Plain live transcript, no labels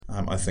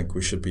I think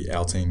we should be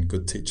outing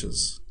good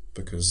teachers,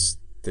 because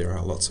there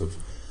are lots of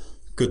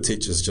good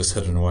teachers just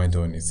hidden away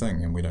doing their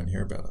thing and we don't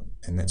hear about it.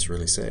 And that's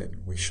really sad.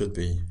 We should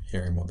be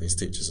hearing what these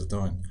teachers are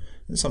doing.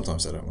 And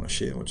sometimes they don't want to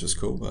share, which is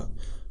cool, but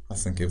I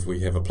think if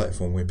we have a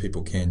platform where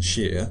people can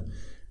share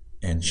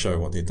and show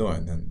what they're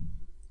doing, then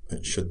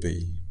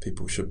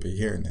people should be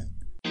hearing that.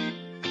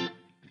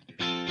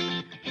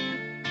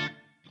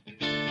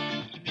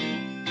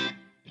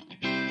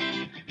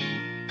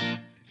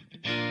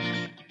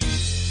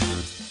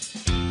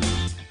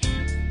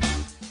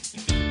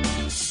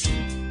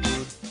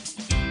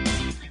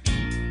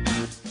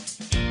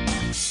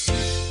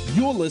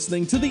 You're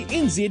listening to the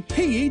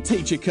NZPE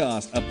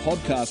Teachercast, a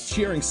podcast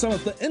sharing some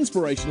of the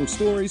inspirational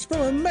stories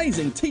from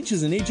amazing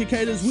teachers and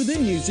educators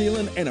within New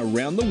Zealand and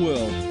around the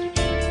world.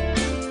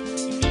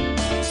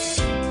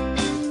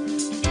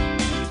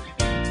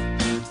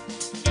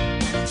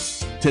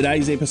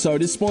 Today's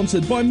episode is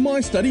sponsored by My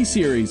Study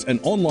Series, an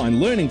online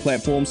learning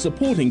platform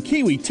supporting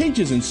Kiwi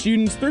teachers and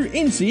students through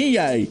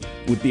NCEA.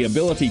 With the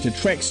ability to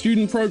track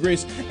student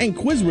progress and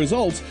quiz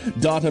results,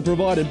 data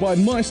provided by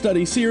My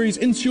Study Series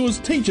ensures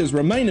teachers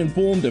remain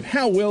informed of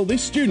how well their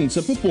students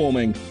are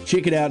performing.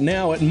 Check it out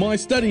now at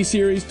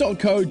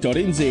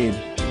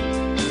mystudyseries.co.nz.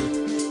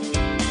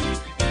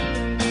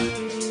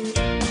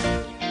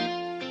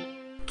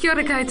 Kia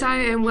ora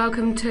koutou and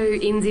welcome to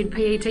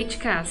NZPE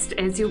Teachercast.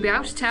 As you'll be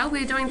able to tell,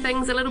 we're doing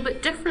things a little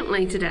bit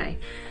differently today.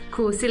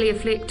 Ko Celia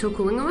Fleck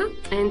tōku ingoa,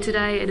 and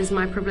today it is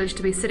my privilege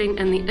to be sitting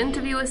in the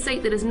interviewer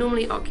seat that is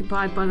normally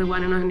occupied by the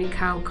one and only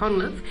Carl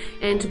Conliffe,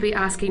 and to be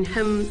asking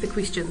him the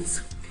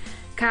questions.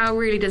 Carl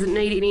really doesn't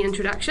need any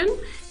introduction,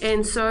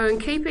 and so in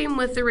keeping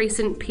with the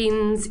recent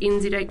PENS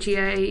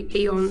NZHEA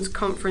EONS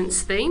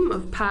conference theme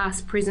of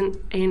past, present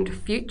and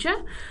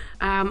future,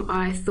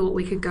 I thought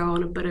we could go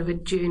on a bit of a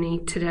journey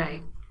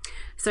today.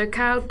 So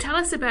Carl, tell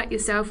us about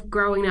yourself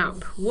growing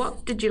up.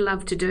 What did you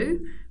love to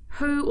do?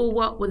 Who or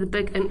what were the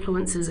big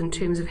influences in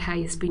terms of how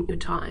you spent your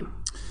time?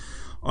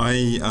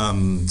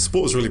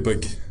 Sport was really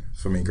big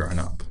for me growing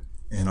up,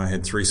 and I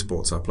had 3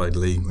 sports. I played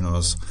league when I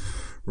was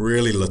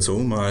really little.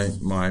 My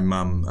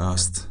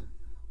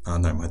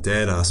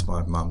dad asked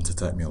my mum to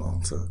take me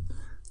along to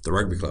the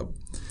rugby club,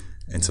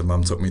 and so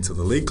mum took me to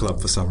the league club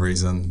for some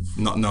reason,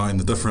 not knowing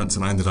the difference,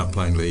 and I ended up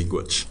playing league,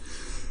 which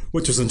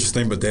was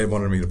interesting, but Dad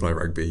wanted me to play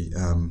rugby,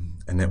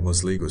 and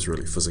league was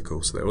really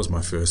physical, so that was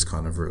my first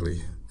kind of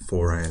really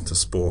foray into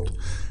sport.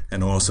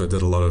 And I also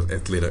did a lot of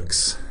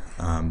athletics,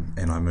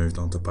 and I moved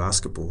on to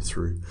basketball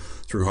through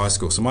high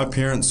school. So my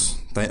parents,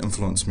 they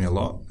influenced me a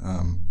lot.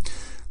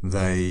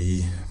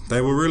 They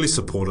were really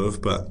supportive,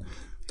 but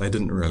they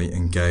didn't really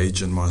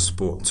engage in my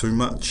sport too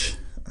much.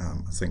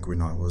 I think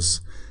when I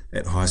was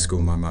at high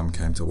school, my mum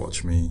came to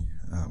watch me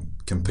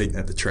compete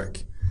at the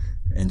track,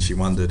 and she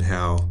wondered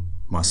how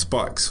my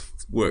spikes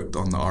worked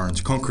on the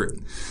orange concrete.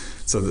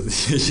 So that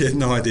she had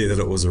no idea that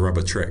it was a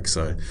rubber track.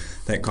 So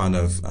that kind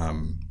of,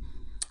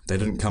 they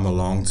didn't come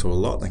along to a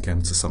lot. They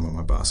came to some of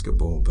my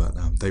basketball, but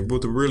they were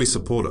really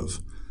supportive.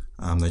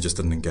 They just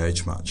didn't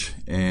engage much.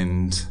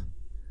 And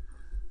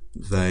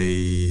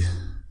they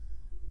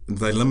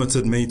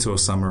limited me to a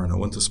summer and a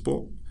winter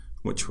sport,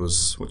 which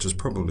was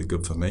probably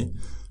good for me.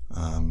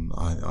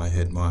 I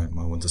had my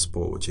winter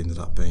sport, which ended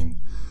up being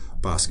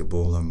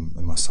basketball, and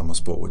my summer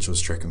sport, which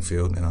was track and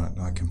field, and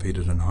I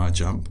competed in high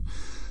jump.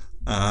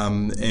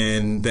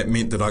 And that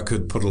meant that I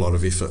could put a lot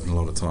of effort and a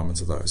lot of time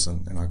into those,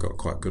 and I got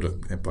quite good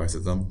at both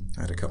of them.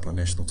 I had a couple of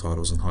national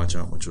titles in high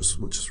jump, which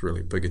is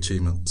really big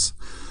achievements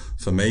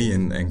for me,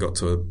 and got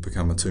to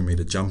become a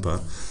 2-metre jumper.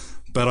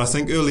 But I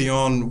think early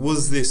on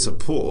was their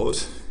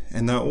support,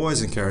 and they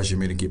always encouraging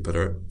me to get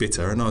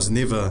better, and I was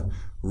never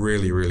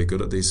really, really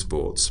good at these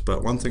sports.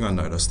 But one thing I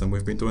noticed, and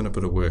we've been doing a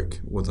bit of work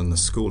within the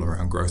school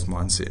around growth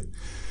mindset,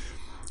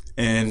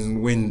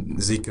 and when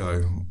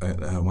Zico,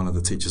 one of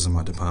the teachers in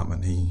my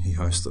department, he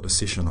hosted a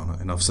session on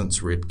it, and I've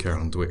since read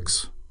Carolyn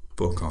Dweck's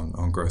book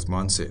on growth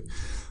mindset,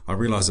 I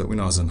realised that when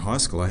I was in high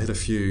school, I had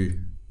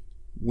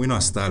when I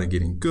started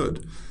getting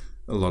good,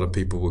 a lot of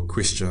people would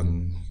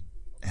question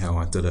how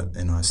I did it,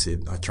 and I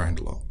said I trained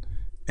a lot.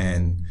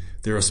 And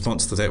their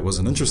response to that was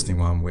an interesting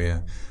one,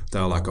 where they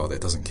were like, oh, that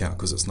doesn't count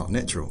because it's not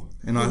natural.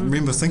 And I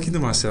remember thinking to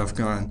myself,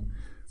 going,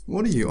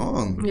 what are you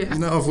on? Yeah.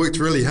 I've worked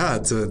really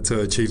hard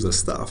to achieve this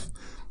stuff.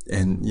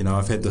 And,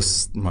 I've had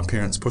my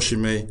parents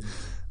pushing me,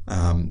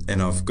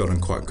 and I've gotten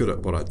quite good at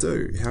what I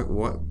do.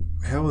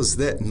 How is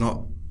that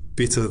not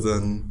better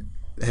than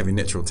having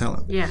natural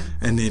talent? Yeah.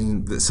 And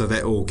then, so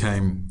that all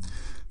came,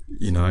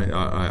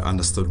 I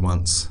understood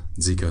once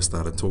Zico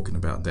started talking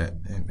about that,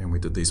 and we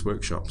did these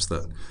workshops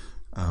that,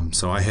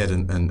 so I had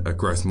a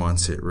growth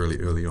mindset really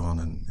early on,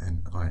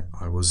 and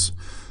I was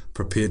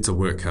prepared to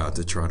work hard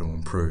to try to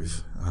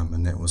improve,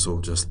 and that was all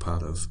just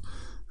part of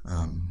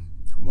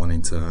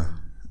wanting to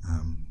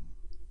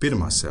better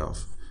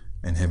myself,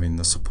 and having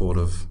the support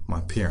of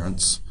my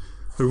parents,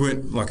 who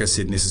weren't, like I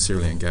said,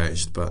 necessarily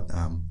engaged, but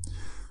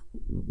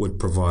would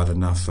provide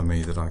enough for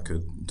me that I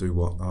could do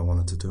what I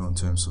wanted to do in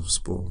terms of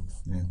sport.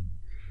 Yeah.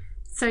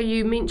 So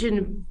you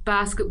mentioned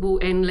basketball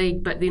and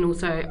league, but then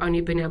also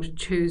only being able to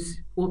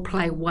choose or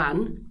play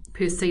one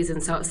per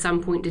season. So at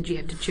some point, did you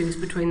have to choose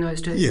between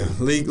those two? Yeah,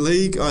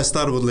 league. I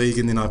started with league,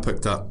 and then I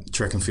picked up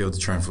track and field to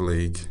train for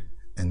league,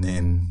 and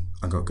then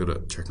I got good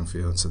at track and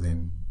field. So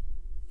then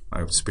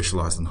I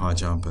specialised in high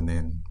jump, and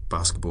then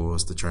basketball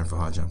was to train for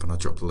high jump, and I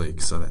dropped the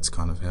league. So that's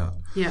kind of how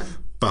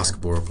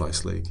basketball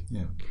replaced league.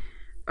 Yeah.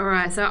 All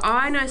right, so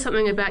I know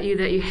something about you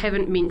that you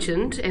haven't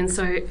mentioned, and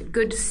so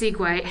good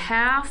segue.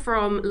 How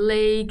from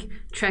league,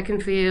 track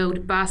and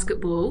field,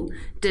 basketball,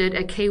 did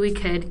a Kiwi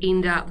kid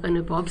end up in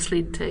a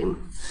bobsled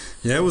team?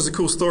 Yeah, it was a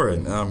cool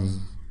story.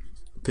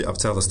 I've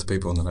told this to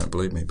people and they don't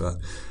believe me, but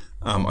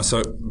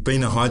so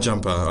being a high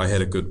jumper, I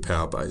had a good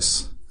power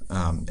base,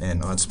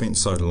 and I'd spent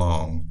so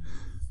long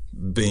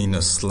being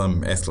a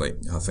slim athlete.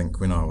 I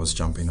think when I was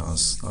jumping, I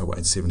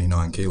weighed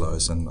 79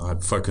 kilos, and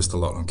I'd focused a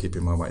lot on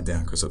keeping my weight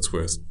down because it's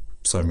worth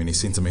so many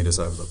centimetres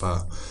over the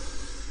bar.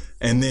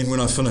 And then when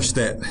I finished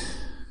that,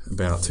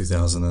 about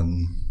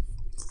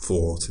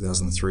 2004,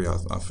 2003,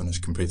 I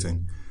finished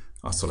competing.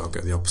 I thought I'd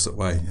go the opposite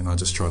way, and I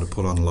just tried to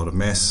put on a lot of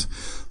mass,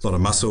 a lot of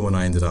muscle, and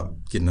I ended up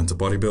getting into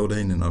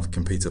bodybuilding, and I've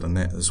competed in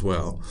that as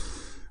well.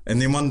 And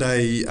then one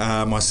day,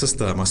 my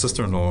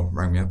sister-in-law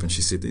rang me up, and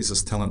she said, "There's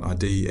this Talent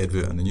ID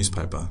advert in the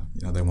newspaper.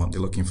 They're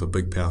looking for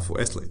big,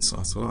 powerful athletes." So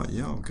I thought,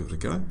 I'll give it a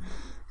go.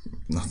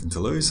 Nothing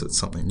to lose. It's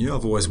something new.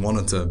 I've always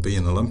wanted to be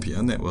an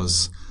Olympian. That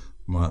was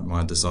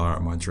my desire,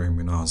 my dream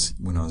when I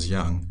was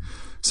young.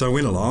 So I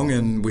went along,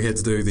 and we had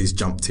to do these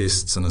jump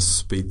tests and a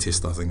speed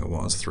test. I think it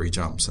was 3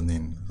 jumps and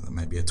then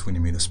maybe a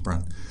 20-metre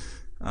sprint.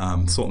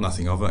 Thought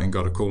nothing of it, and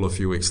got a call a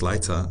few weeks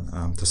later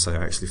to say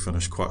I actually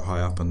finished quite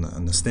high up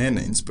in the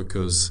standings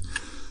because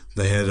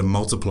they had a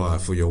multiplier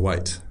for your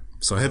weight.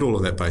 So I had all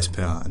of that base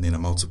power and then a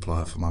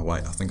multiplier for my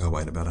weight. I think I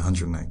weighed about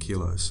 108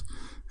 kilos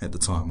at the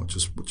time, which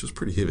was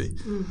pretty heavy.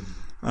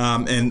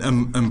 And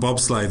in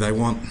bobsleigh,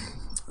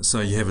 so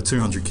you have a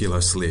 200 kilo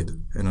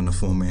sled, and in a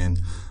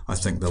 4-man, I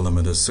think the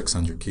limit is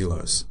 600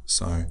 kilos.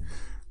 So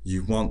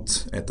you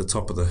want at the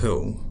top of the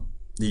hill,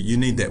 you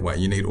need that weight.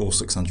 You need all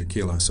 600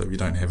 kilos. So if you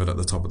don't have it at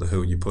the top of the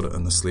hill, you put it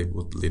in the sled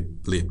with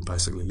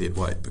lead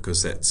weight,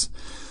 because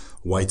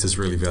weight is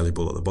really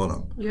valuable at the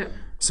bottom. Yeah.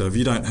 So if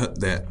you don't hit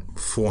that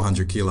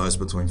 400 kilos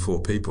between 4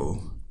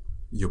 people,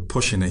 you're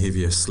pushing a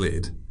heavier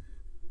sled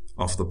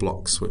off the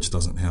blocks, which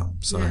doesn't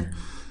help. So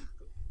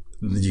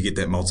you get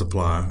that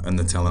multiplier in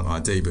the Talent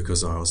ID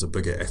because I was a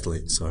bigger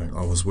athlete, so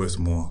I was worth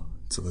more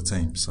to the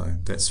team. So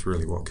that's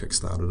really what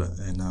kick-started it.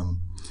 And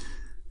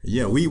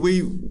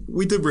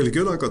we did really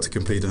good. I got to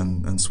compete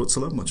in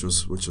Switzerland, which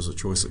was a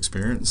choice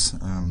experience.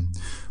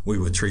 We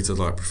were treated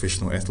like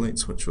professional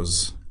athletes, which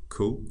was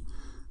cool,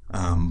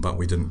 but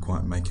we didn't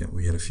quite make it.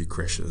 We had a few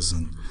crashes,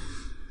 and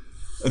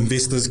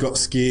investors got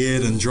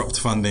scared and dropped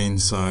funding.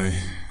 So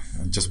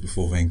just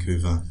before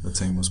Vancouver, the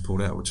team was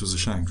pulled out, which was a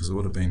shame because it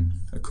would have been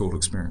a cool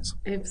experience.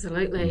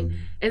 Absolutely.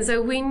 And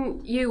so when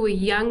you were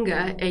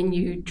younger and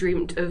you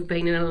dreamt of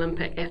being an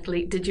Olympic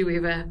athlete, did you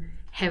ever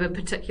have a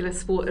particular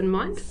sport in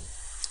mind?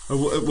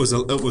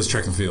 It was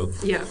track and field.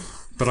 Yeah.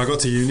 But I got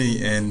to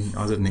uni and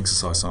I did an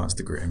exercise science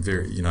degree, and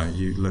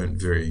you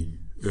learned very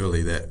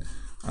early that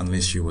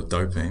unless you were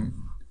doping,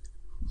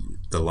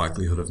 the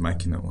likelihood of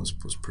making it was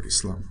pretty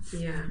slim.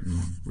 Yeah.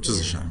 Which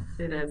is a shame.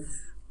 It is.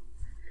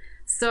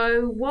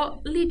 So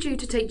what led you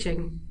to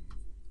teaching?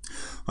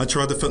 I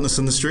tried the fitness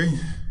industry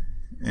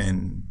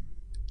and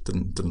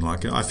didn't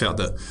like it. I felt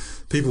that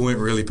people weren't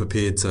really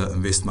prepared to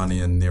invest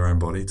money in their own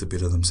body to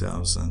better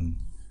themselves and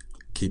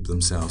keep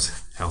themselves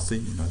healthy.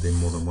 They're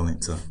more than willing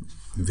to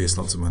invest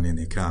lots of money in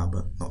their car,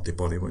 but not their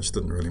body, which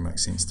didn't really make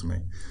sense to me.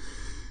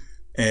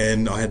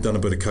 And I had done a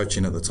bit of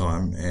coaching at the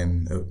time,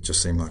 and it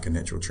just seemed like a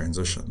natural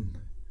transition.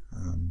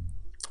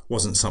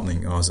 Wasn't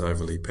something I was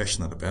overly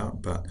passionate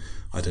about, but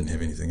I didn't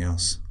have anything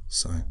else.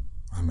 So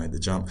I made the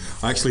jump.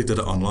 I actually did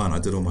it online. I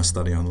did all my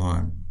study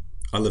online.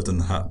 I lived in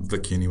the hut.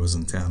 Vic Uni was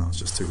in town. I was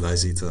just too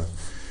lazy to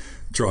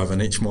drive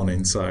in each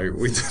morning. So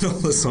we did all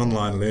this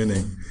online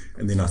learning.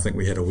 And then I think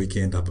we had a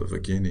weekend up at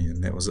Vic Uni,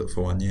 and that was it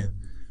for 1 year.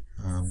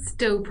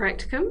 Still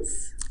practicums?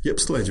 Yep,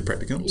 still had your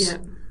practicums. Yeah.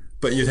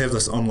 But you'd have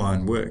this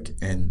online work,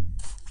 and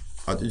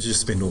I'd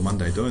just spend all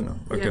Monday doing it.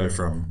 I'd go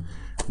from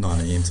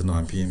 9 a.m. to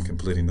 9 p.m.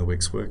 completing the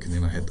week's work, and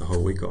then I had the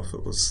whole week off.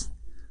 It was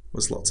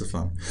lots of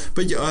fun.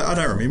 But I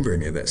don't remember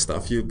any of that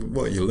stuff.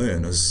 What you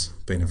learn is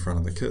being in front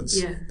of the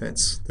kids. Yeah.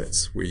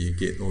 That's where you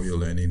get all your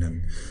learning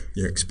and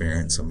your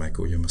experience and make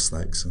all your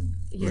mistakes and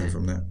learn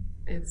from that.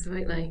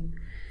 Absolutely.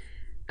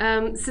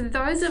 So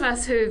those of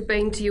us who've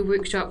been to your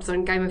workshops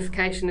on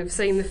gamification have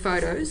seen the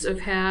photos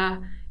of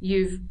how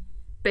you've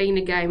been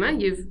a gamer.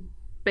 You've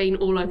been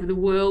all over the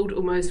world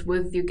almost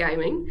with your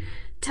gaming.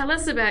 Tell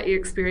us about your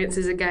experience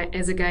as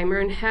a gamer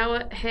and how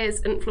it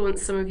has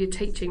influenced some of your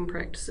teaching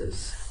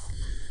practices.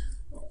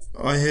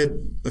 I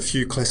had a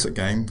few classic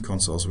game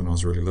consoles when I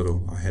was really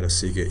little. I had a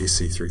Sega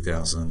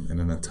SC3000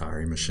 and an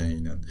Atari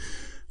machine, and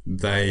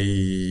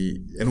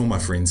all my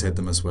friends had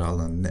them as well,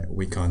 and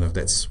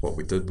that's what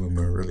we did when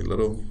we were really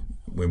little.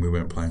 When we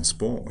weren't playing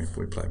sport,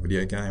 we played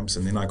video games.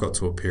 And then I got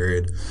to a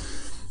period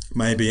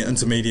maybe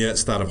intermediate,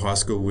 start of high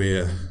school,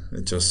 where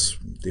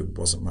there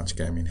wasn't much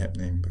gaming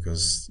happening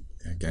because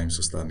games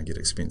were starting to get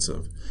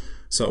expensive.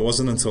 So it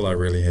wasn't until I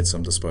really had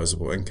some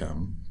disposable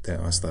income that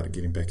I started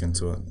getting back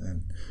into it,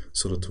 and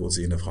sort of towards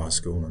the end of high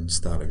school and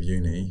start of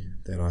uni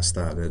that I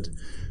started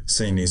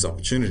seeing these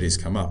opportunities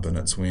come up, and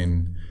it's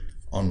when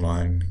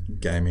online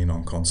gaming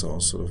on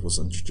consoles sort of was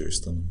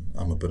introduced, and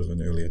I'm a bit of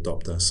an early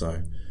adopter,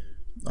 so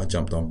I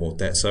jumped on board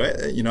that. So,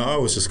 I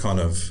was just kind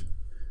of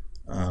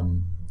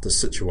the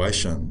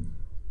situation,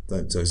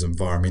 those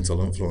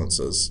environmental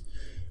influences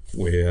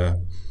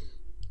where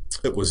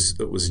it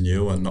was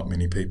new and not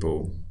many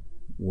people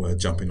were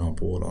jumping on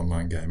board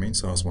online gaming.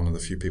 So I was one of the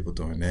few people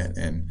doing that,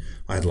 and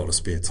I had a lot of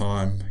spare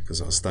time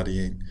because I was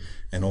studying,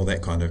 and all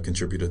that kind of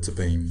contributed to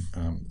being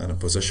in a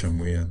position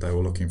where they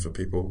were looking for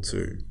people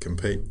to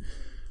compete.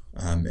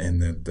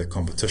 And the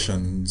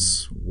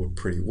competitions were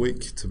pretty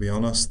weak, to be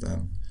honest,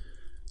 and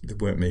there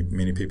weren't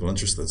many people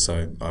interested.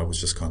 So I was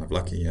just kind of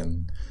lucky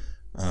and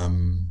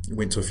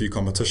went to a few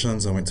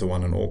competitions. I went to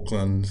one in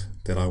Auckland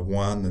that I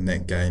won, and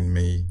that gained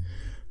me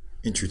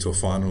entry to a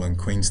final in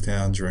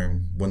Queenstown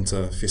during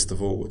Winter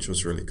Festival, which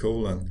was really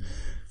cool. And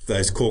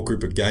those core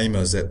group of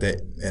gamers at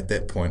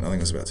that point, I think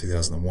it was about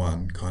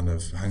 2001, kind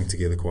of hung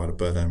together quite a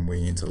bit, and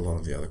we entered a lot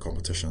of the other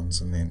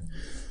competitions. And then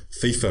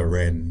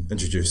FIFA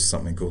introduced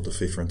something called the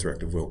FIFA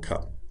Interactive World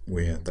Cup,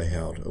 where they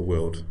held a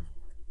world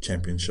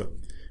championship,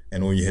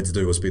 and all you had to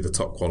do was be the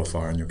top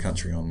qualifier in your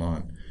country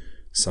online.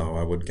 So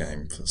I would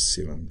game for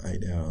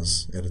 7-8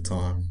 hours at a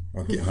time.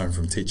 I'd get home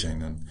from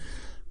teaching, and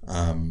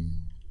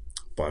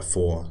by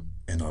 4,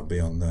 and I'd be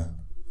on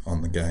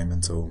the game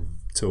until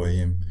 2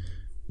 a.m,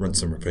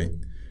 rinse and repeat.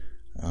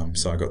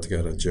 So I got to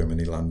go to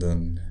Germany,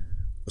 London,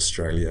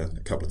 Australia a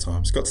couple of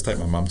times. Got to take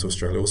my mum to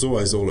Australia. It was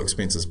always all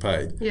expenses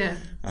paid. Yeah.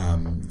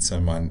 So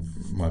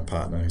my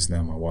partner, who's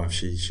now my wife,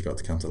 she got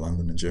to come to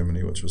London and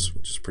Germany, which was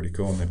pretty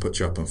cool. And they put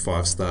you up in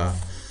 5-star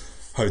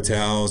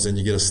hotels, and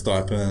you get a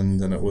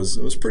stipend, and it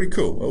was pretty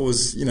cool. It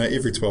was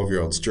every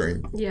 12-year-old's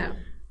dream. Yeah.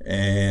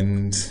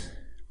 And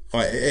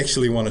I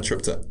actually won a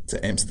trip to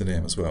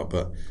Amsterdam as well,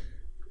 but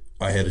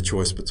I had a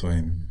choice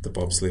between the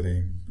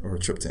bobsledding or a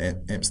trip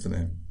to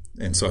Amsterdam.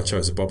 And so I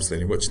chose the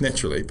bobsledding, which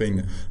naturally, being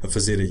a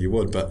physetta, you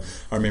would. But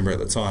I remember at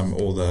the time,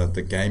 all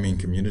the gaming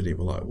community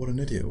were like, what an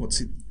idiot. Why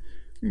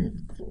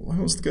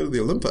wants to go to the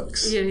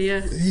Olympics? Yeah.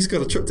 He's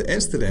got a trip to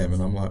Amsterdam.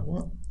 And I'm like,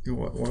 what?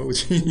 Why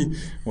would you?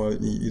 Well,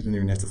 you didn't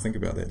even have to think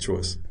about that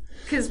choice.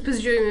 Because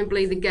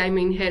presumably the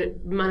gaming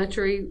had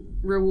monetary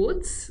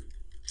rewards?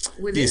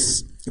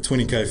 Yes,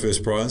 20k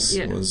first prize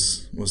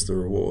was the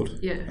reward.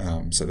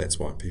 Yeah. So that's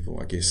why people,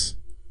 I guess,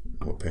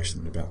 were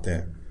passionate about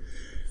that.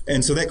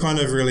 And so that kind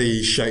of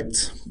really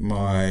shaped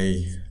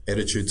my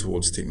attitude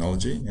towards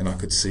technology, and I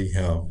could see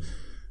how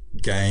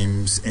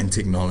games and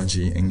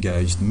technology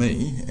engaged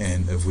me,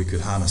 and if we could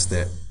harness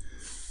that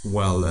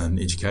well in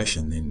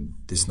education, then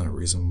there's no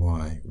reason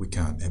why we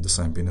can't have the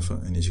same benefit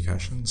in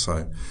education.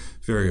 So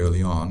very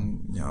early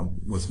on,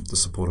 with the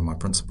support of my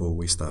principal,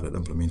 we started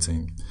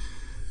implementing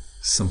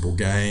simple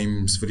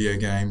games, video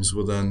games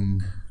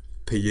within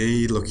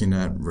PE, looking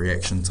at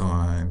reaction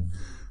time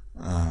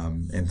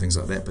and things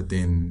like that. But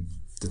then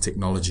the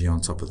technology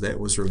on top of that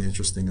was really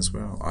interesting as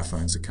well.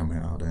 iPhones had come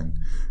out, and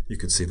you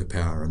could see the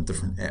power in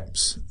different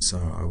apps. So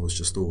I was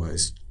just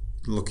always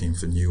looking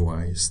for new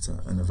ways to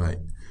innovate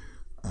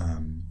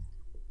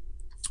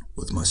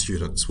with my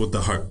students, with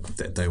the hope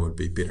that they would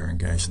be better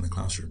engaged in the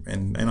classroom.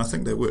 And I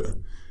think they were.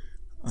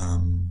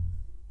 And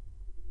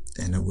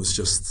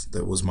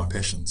that was my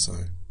passion. So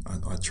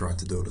I tried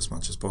to do it as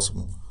much as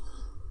possible.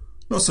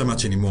 Not so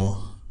much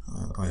anymore.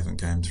 I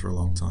haven't gamed for a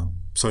long time.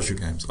 Social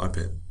games,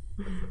 iPad.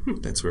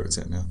 That's where it's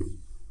at now.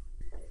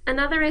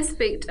 Another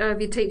aspect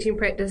of your teaching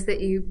practice that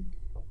you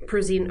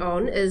present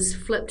on is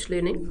flipped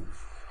learning.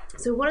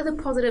 So what are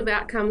the positive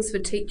outcomes for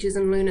teachers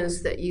and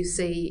learners that you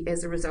see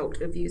as a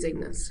result of using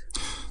this?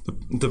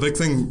 The big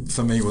thing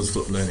for me with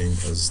flipped learning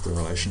is the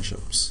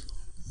relationships.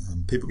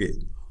 People get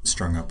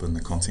strung up in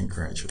the content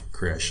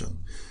creation.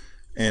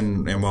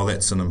 And while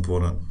that's an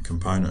important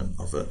component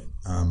of it,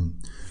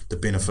 the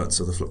benefits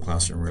of the flipped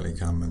classroom really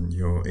come in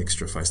your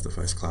extra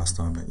face-to-face class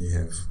time that you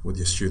have with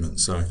your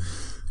students. So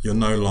you're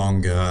no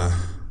longer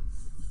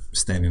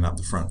standing up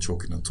the front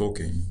chalking and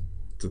talking.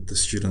 The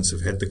students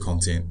have had the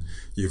content.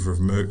 You've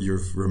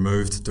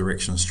removed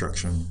direction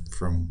instruction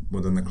from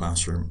within the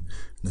classroom,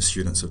 and the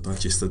students have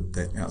digested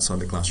that outside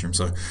the classroom.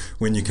 So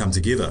when you come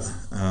together,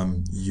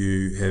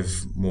 you have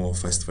more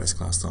face-to-face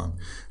class time.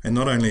 And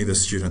not only the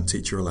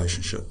student-teacher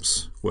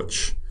relationships,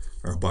 which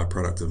are a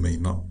byproduct of me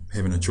not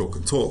having a chalk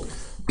and talk.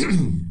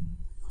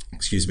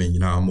 Excuse me,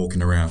 I'm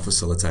walking around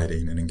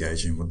facilitating and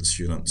engaging with the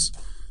students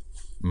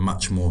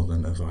much more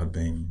than if I had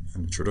been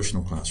in a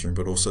traditional classroom,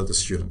 but also the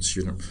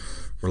student-student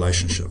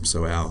relationship.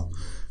 So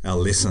our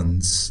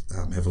lessons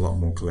have a lot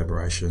more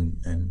collaboration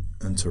and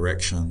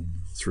interaction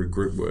through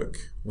group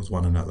work with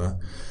one another,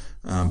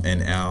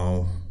 and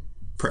our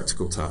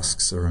practical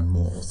tasks are in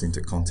more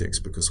authentic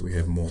context because we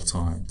have more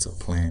time to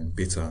plan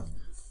better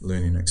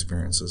learning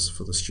experiences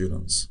for the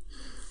students.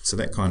 So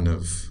that kind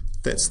of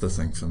that's the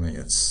thing for me.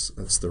 It's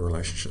the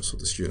relationships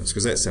with the students,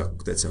 because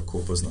that's our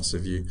core business.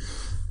 If you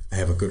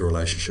have a good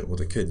relationship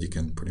with a kid, you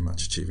can pretty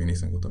much achieve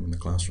anything with them in the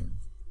classroom.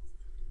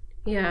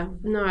 Yeah,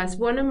 nice.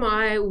 One of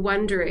my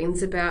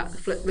wonderings about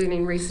flipped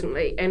learning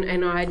recently,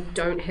 and I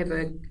don't have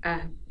a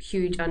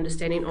huge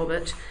understanding of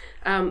it,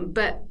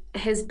 but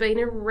has been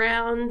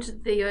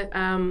around the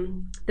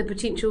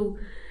potential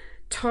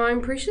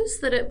time pressures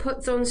that it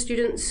puts on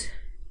students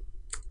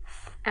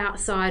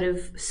outside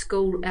of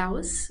school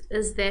hours.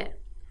 Is that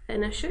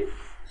an issue?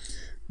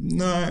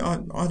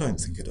 No, I don't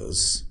think it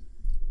is.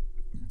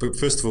 But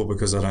first of all,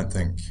 because I don't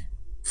think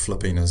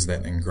flipping is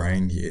that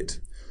ingrained yet.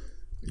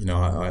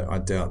 I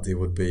doubt there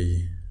would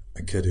be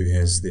a kid who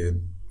has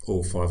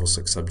all 5 or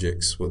 6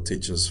 subjects with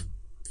teachers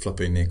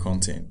flipping their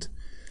content.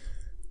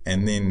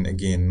 And then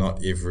again,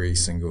 not every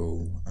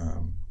single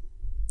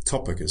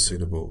topic is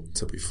suitable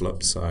to be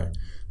flipped. So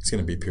there's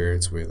going to be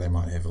periods where they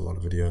might have a lot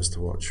of videos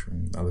to watch,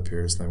 and other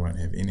periods they won't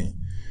have any.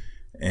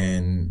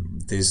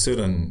 And there's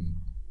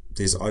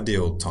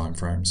ideal time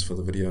frames for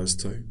the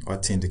videos too. I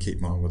tend to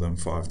keep mine within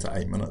 5 to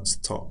 8 minutes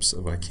tops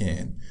if I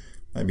can.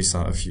 Maybe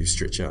a few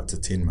stretch out to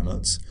 10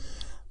 minutes.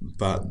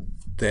 But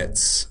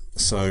that's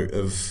so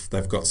if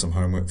they've got some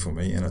homework for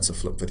me and it's a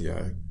flip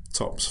video,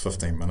 tops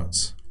 15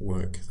 minutes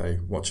work. They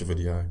watch a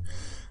video,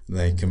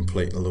 they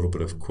complete a little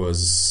bit of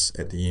quiz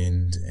at the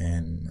end,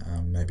 and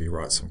maybe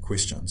write some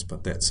questions,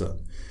 but that's it.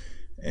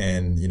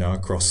 And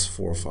across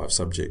 4 or 5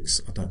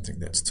 subjects, I don't think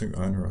that's too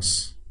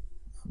onerous.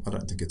 I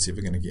don't think it's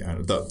ever going to get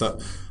onerous.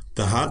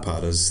 The hard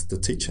part is the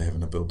teacher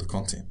having to build the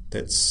content.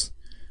 That's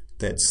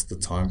the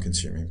time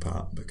consuming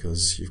part,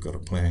 because you've got to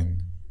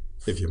plan.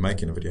 If you're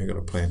making a video, you've got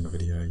to plan the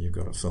video, you've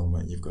got to film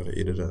it, you've got to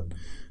edit it.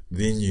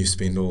 Then you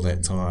spend all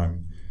that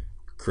time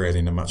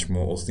creating a much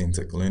more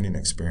authentic learning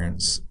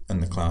experience in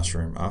the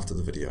classroom after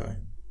the video.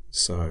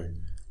 So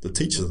the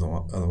teachers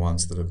are the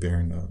ones that are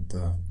bearing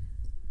the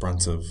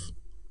brunt of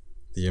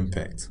the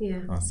impact,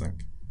 I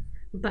think.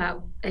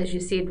 But as you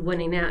said,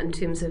 winning out in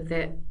terms of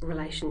that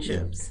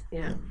relationships.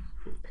 Yeah.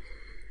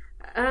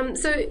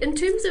 So in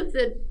terms of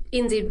the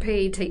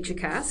NZPE Teacher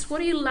Cast, what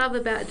do you love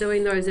about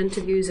doing those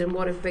interviews, and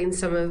what have been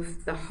some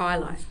of the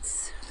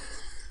highlights?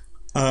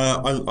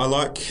 I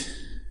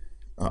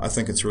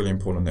think it's really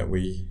important that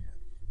we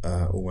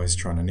are always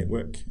trying to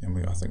network, and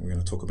I think we're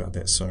going to talk about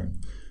that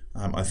soon.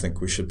 I think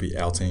we should be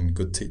outing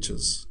good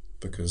teachers,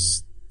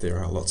 because there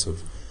are lots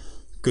of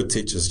good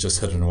teachers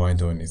just hidden away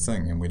doing their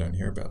thing and we don't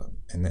hear about it,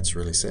 and that's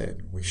really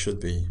sad. We should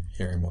be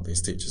hearing what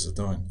these teachers are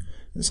doing,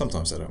 and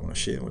sometimes they don't want to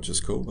share, which is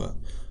cool, but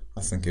I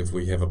think if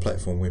we have a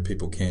platform where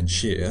people can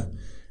share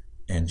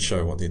and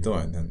show what they're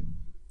doing, then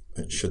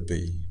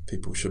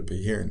people should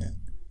be hearing that,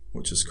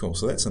 which is cool.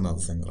 So that's another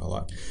thing that I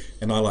like.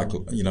 And I like,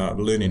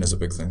 learning is a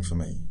big thing for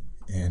me,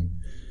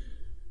 and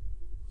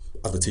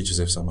other teachers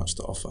have so much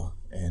to offer,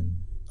 and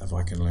if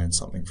I can learn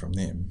something from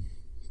them,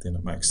 then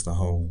it makes the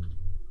whole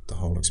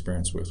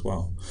experience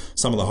worthwhile.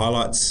 Some of the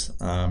highlights,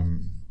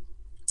 some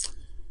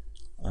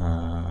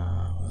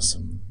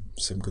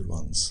good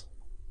ones.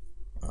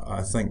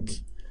 I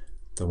think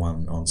the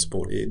one on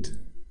Sport Ed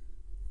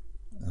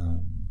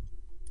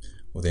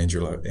with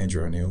Andrew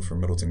O'Neill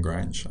from Middleton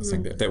Grange. I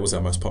think that was our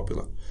most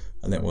popular,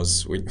 and that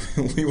was we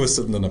were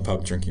sitting in a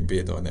pub drinking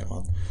beer doing that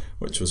one,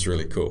 which was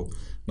really cool.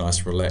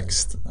 Nice,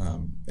 relaxed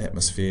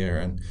atmosphere,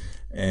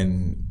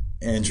 and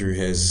Andrew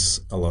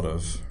has a lot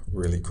of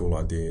really cool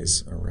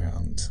ideas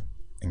around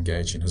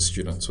engaging his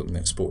students within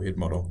that Sport Ed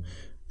model.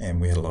 And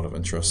we had a lot of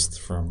interest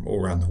from all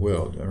around the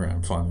world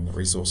around finding the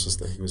resources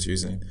that he was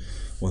using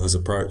with his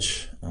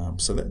approach.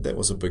 So that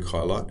was a big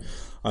highlight.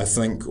 I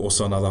think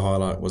also another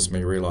highlight was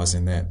me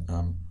realising that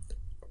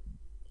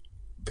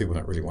people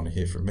don't really want to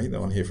hear from me; they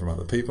want to hear from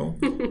other people.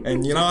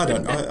 And I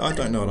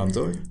don't know what I'm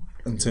doing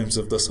in terms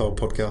of this whole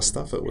podcast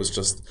stuff. It was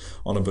just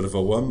on a bit of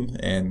a whim,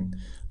 and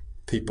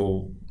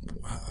people.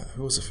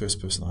 Who was the first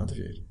person I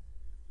interviewed?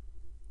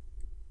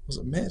 Was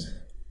it Matt?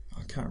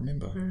 I can't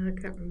remember. I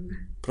can't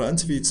remember. But I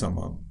interviewed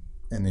someone,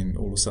 and then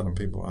all of a sudden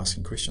people were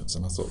asking questions,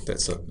 and I thought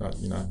that's it.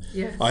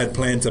 Yeah. I had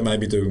planned to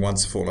maybe do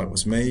once a fortnight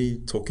was me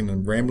talking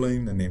and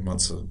rambling, and then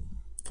once a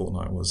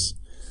fortnight was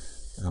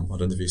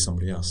I'd interview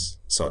somebody else.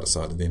 So I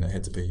decided then it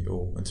had to be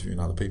all interviewing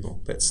other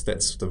people. That's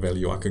the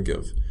value I could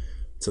give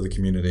to the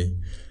community.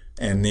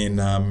 And then,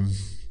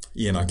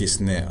 and I guess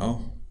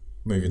now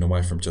moving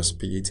away from just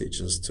PE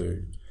teachers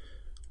to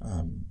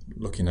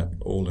looking at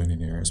all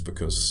learning areas,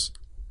 because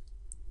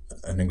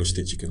an English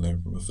teacher can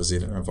learn from a phys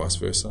ed and vice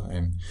versa,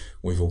 and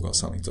we've all got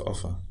something to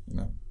offer,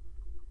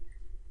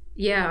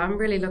 Yeah, I'm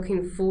really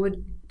looking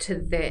forward to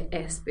that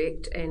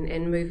aspect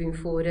and moving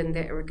forward in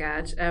that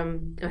regard.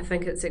 I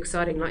think it's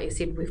exciting. Like you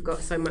said, we've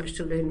got so much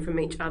to learn from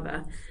each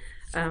other.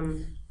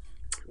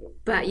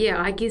 But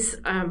yeah, I guess,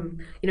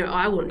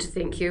 I want to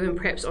thank you, and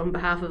perhaps on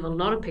behalf of a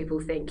lot of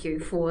people, thank you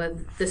for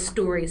the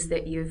stories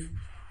that you've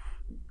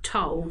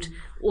told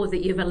or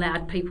that you've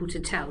allowed people to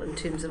tell in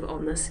terms of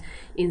on this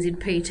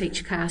NZP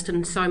Teachcast,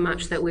 and so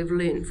much that we've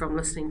learned from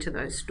listening to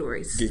those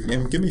stories?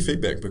 Give me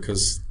feedback,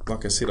 because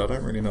like I said, I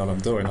don't really know what I'm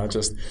doing. I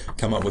just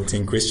come up with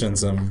 10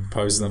 questions and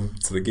pose them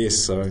to the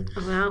guests, so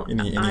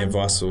any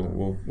advice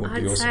will be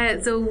awesome. I'd say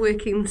it's all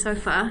working so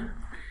far.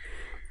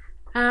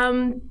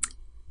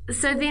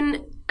 So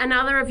then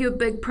another of your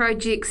big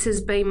projects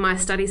has been My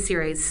Study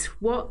Series.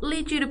 What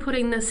led you to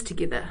putting this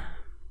together?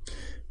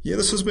 Yeah,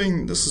 this has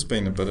been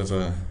a bit of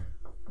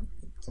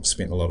I've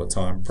spent a lot of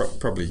time,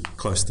 probably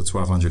close to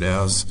 1,200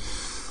 hours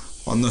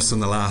on this in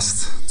the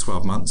last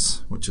 12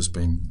 months, which has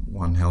been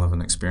one hell of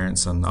an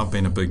experience. And I've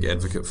been a big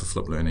advocate for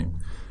flipped learning.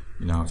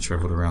 I've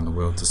travelled around the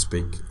world to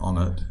speak on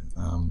it,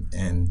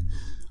 and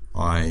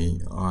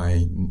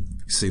I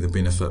see the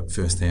benefit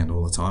firsthand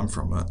all the time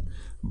from it.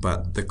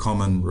 But the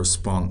common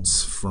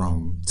response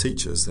from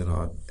teachers that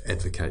I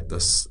advocate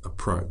this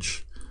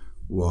approach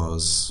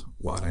was,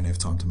 well, I don't have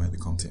time to make the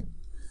content.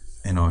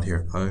 And I'd hear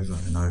it over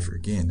and over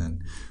again.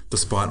 And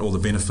despite all the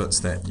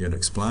benefits that you'd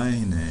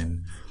explain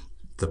and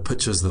the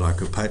pictures that I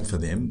could paint for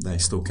them, they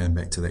still came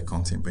back to that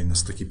content being the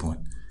sticky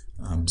point.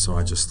 So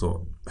I just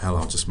thought, hell,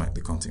 I'll just make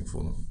the content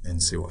for them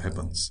and see what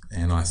happens.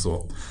 And I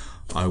thought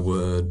I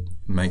would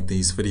make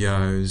these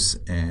videos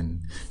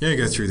and,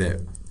 go through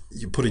that.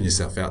 You're putting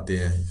yourself out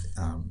there.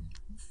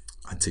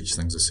 I teach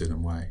things a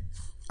certain way.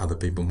 Other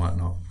people might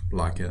not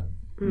like it,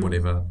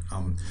 whatever.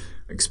 I'm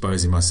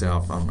exposing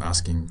myself. I'm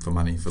asking for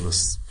money for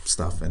this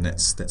stuff, and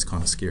that's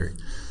kind of scary.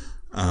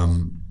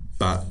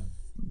 But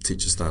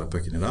teachers started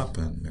picking it up,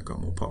 and it got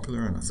more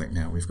popular. And I think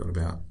now we've got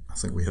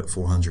we hit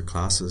 400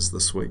 classes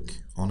this week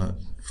on it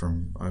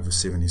from over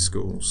 70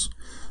 schools,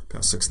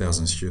 about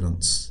 6,000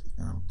 students,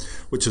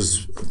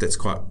 that's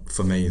quite,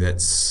 for me,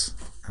 it's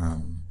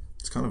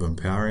kind of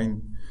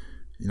empowering.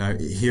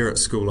 Here at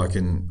school I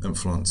can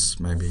influence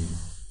maybe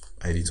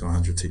 80 to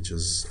 100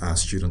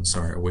 students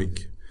a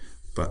week,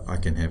 but I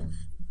can have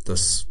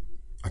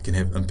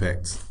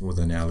impact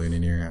within our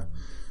learning area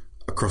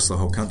across the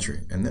whole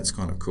country, and that's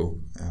kind of cool.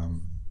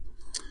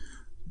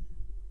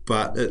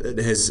 But it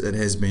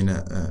has been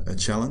a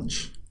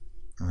challenge.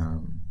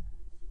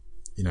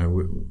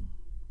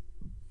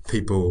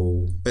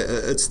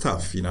 It's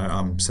tough.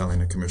 I'm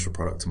selling a commercial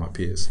product to my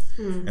peers,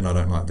 and I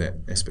don't like that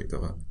aspect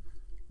of it.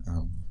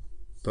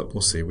 But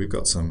we'll see. We've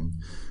got some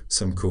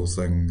cool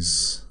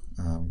things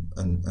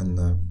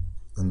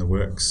in the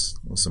works,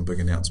 or some big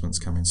announcements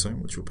coming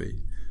soon, which will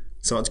be.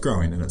 So it's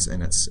growing and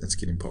it's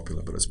getting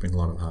popular, but it's been a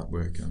lot of hard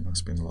work, and I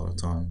spend a lot of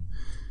time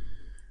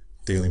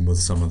dealing with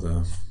some of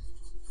the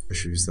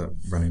issues that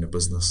running a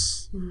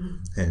business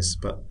has.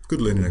 But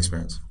good learning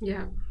experience.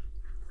 Yeah.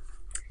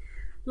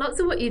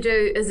 Lots of what you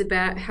do is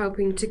about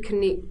helping to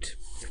connect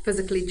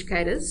physical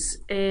educators,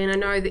 and I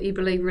know that you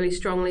believe really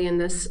strongly in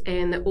this,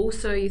 and that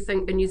also you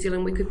think in New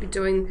Zealand we could be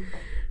doing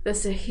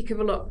this a heck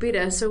of a lot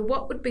better. So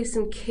what would be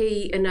some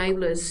key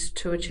enablers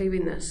to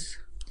achieving this?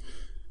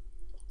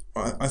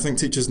 I think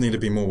teachers need to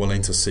be more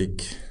willing to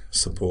seek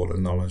support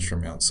and knowledge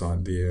from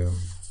outside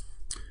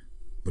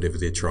whatever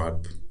their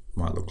tribe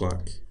might look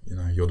like,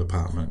 your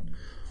department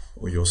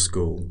or your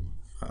school.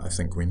 I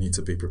think we need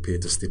to be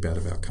prepared to step out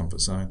of our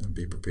comfort zone and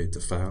be prepared to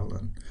fail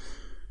and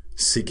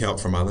seek help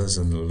from others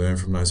and learn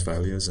from those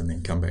failures, and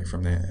then come back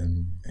from that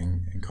and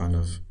kind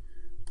of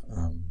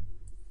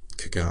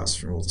kick ass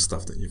for all the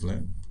stuff that you've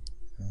learned.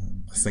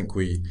 I think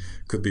we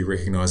could be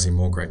recognising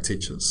more great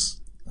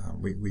teachers.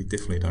 We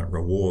definitely don't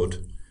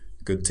reward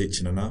good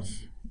teaching enough,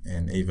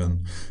 and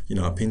even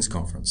at PENS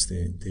conference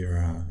there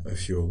are a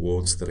few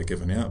awards that are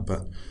given out,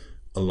 but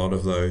a lot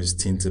of those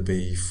tend to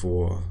be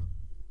for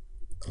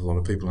a lot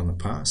of people in the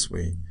past.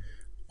 We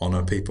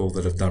honour people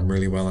that have done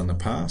really well in the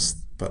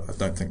past, but I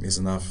don't think there's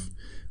enough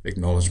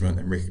acknowledgement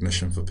and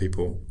recognition for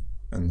people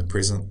in the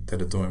present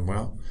that are doing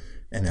well.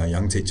 And our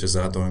young teachers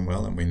are doing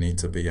well, and we need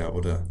to be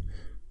able to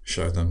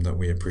show them that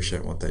we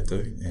appreciate what they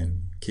do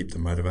and keep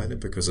them motivated,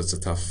 because it's a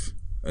tough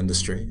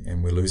industry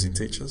and we're losing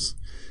teachers.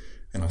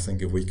 And I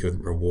think if we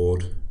could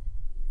reward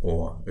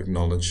or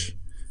acknowledge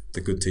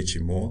the good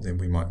teaching more, then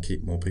we might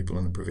keep more people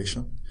in the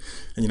profession.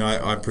 And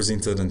I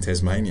presented in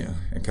Tasmania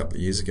a couple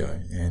of years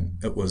ago, and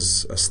it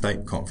was a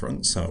state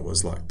conference, so it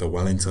was like the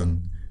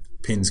Wellington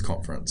PENS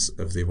conference,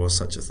 if there was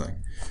such a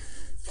thing.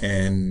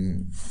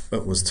 And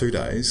it was 2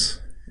 days,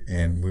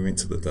 and we went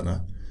to the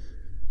dinner.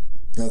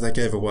 Now they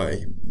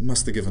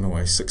must have given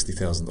away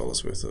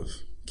 $60,000 worth of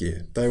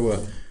gear. They were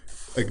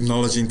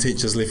acknowledging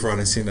teachers left, right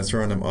and centre,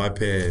 throwing them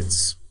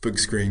iPads, big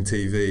screen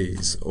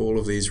TVs, all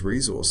of these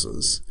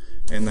resources,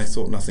 and they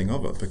thought nothing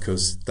of it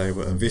because they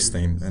were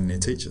investing in their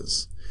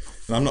teachers.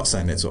 And I'm not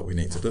saying that's what we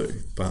need to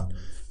do, but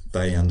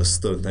they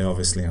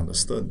obviously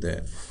understood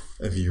that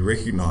if you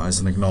recognise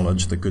and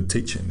acknowledge the good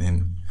teaching,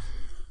 then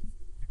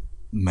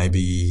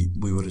maybe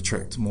we would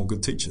attract more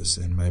good teachers,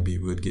 and maybe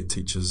we'd get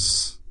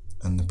teachers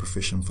in the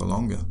profession for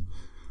longer.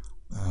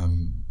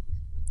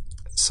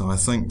 So I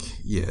think,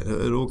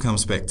 it all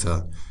comes back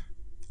to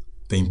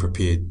being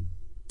prepared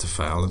to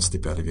fail and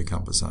step out of your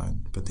comfort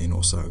zone, but then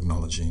also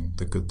acknowledging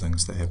the good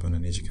things that happen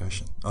in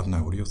education. I don't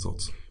know, what are your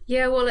thoughts?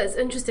 Yeah, well, it's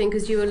interesting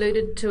because you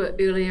alluded to it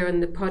earlier in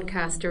the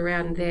podcast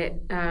around that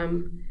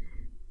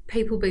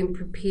people being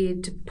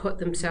prepared to put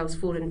themselves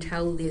forward and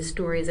tell their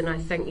stories. And I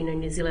think,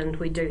 New Zealand,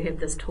 we do have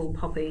this tall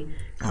poppy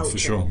culture, for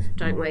sure.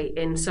 don't we?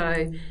 And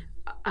so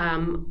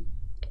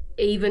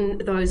even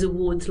those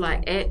awards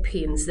like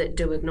ATPENS that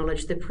do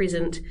acknowledge the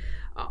present,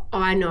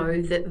 I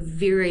know that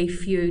very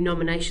few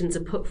nominations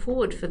are put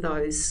forward for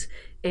those.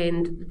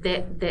 And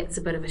that's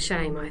a bit of a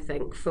shame, I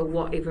think, for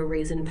whatever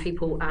reason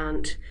people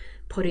aren't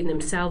putting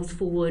themselves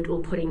forward or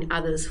putting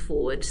others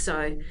forward.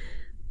 So,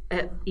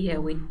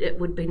 it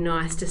would be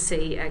nice to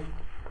see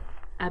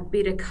a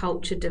better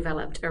culture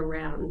developed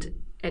around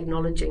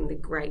acknowledging the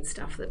great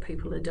stuff that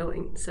people are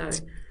doing. So,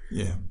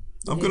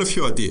 I've got a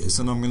few ideas,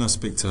 and I'm going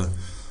to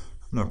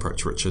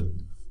approach Richard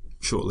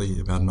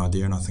shortly about an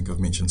idea, and I think I've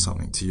mentioned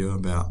something to you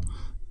about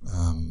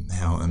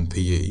how in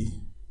PE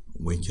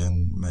we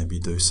can maybe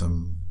do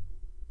some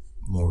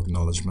more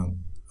acknowledgement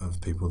of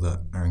people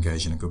that are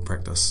engaging in good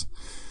practice.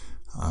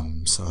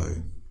 So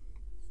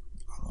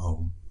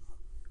I'll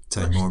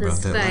tell you more about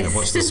that later.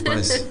 Watch this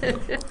space.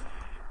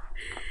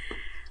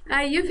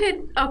 You've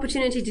had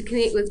opportunity to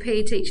connect with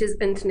PE teachers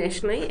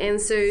internationally and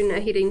soon are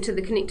heading to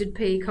the Connected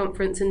PE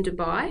conference in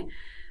Dubai.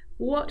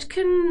 What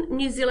can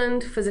New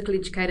Zealand physical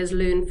educators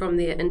learn from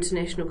their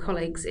international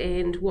colleagues,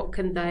 and what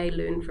can they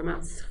learn from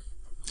us?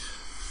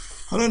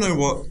 I don't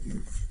know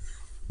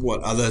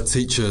what other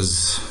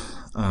teachers,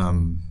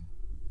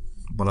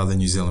 what other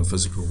New Zealand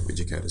physical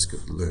educators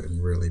could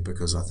learn, really,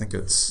 because I think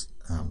it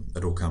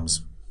all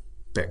comes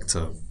back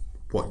to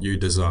what you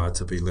desire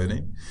to be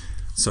learning.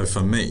 So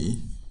for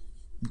me,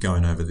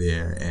 going over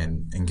there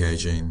and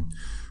engaging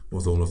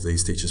with all of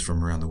these teachers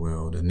from around the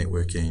world and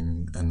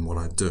networking and what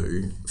I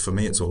do, for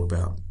me it's all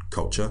about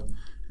culture,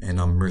 and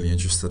I'm really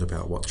interested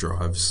about what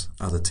drives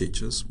other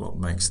teachers, what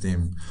makes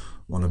them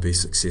want to be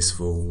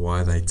successful,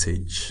 why they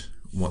teach,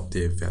 what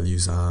their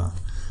values are,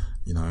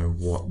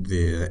 what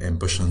their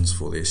ambitions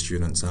for their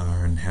students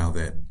are, and how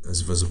that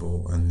is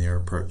visible in their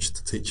approach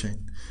to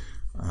teaching,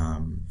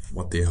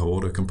 what their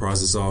haora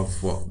comprises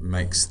of, what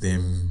makes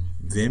them,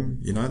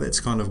 that's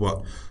kind of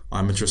what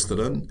I'm interested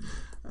in.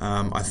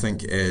 I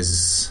think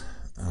as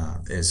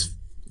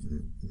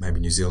maybe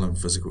New Zealand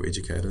physical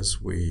educators,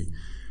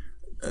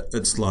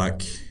 it's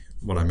like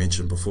what I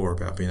mentioned before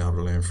about being able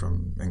to learn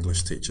from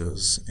English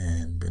teachers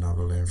and being able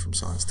to learn from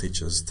science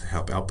teachers to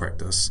help our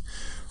practice.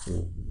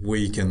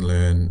 We can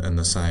learn in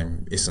the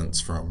same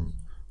essence from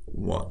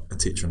what a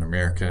teacher in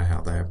America,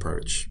 how they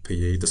approach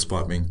PE,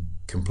 despite being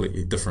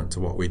completely different to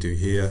what we do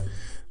here.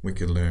 We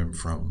can learn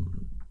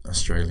from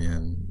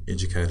Australian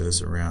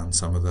educators around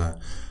some of the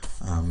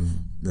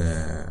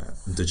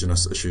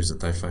Indigenous issues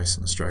that they face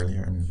in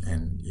Australia,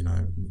 and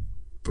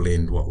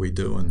blend what we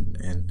do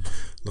and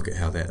look at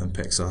how that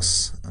impacts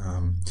us.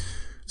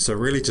 So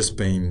really just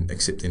being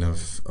accepting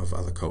of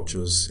other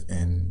cultures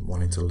and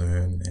wanting to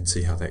learn and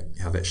see how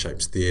that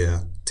shapes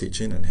their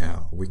teaching, and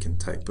how we can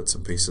take bits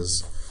and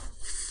pieces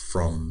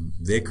from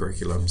their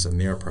curriculums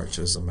and their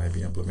approaches and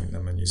maybe implement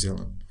them in New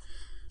Zealand.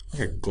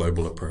 Like a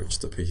global approach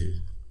to PE.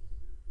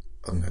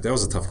 I don't know, that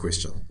was a tough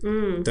question.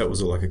 That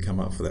was all I could come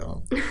up for that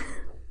one.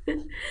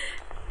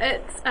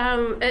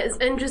 It's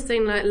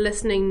interesting, like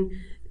listening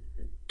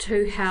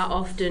to how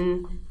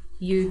often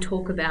you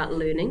talk about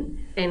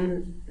learning,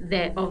 and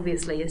that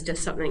obviously is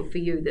just something for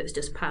you that's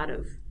just part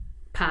of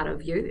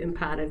you and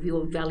part of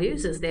your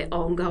values, is that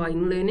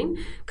ongoing learning.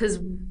 Because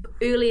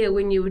earlier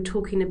when you were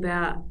talking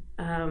about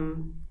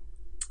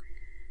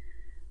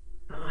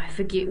I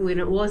forget when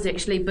it was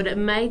actually, but it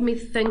made me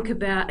think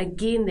about,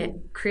 again,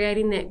 that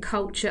creating that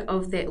culture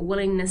of that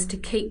willingness to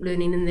keep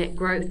learning and that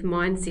growth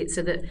mindset,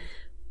 so that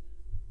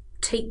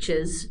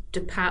teachers,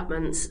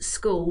 departments,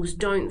 schools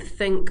don't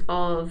think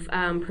of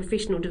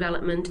professional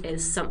development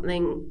as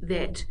something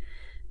that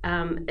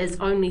is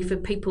only for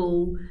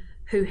people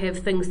who have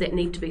things that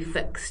need to be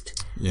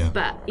fixed. Yeah.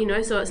 But,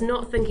 so it's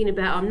not thinking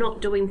about,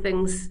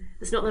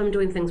 it's not that I'm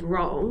doing things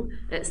wrong,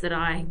 it's that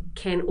I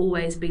can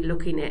always be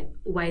looking at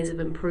ways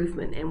of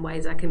improvement and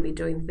ways I can be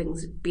doing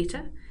things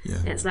better. Yeah.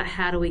 And it's like,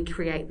 how do we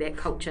create that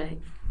culture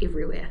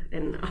everywhere?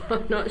 And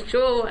I'm not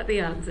sure what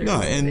the answer is.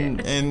 No,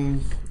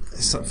 and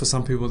for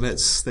some people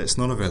that's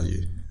not a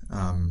value.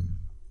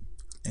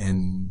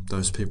 And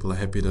those people are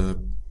happy to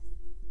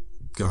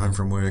go home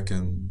from work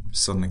and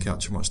sit on the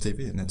couch and watch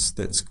TV, and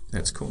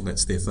that's cool,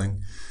 that's their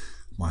thing.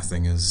 My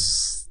thing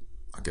is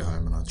I go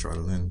home and I try to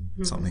learn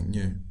something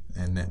new.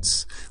 And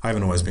I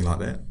haven't always been like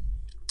that,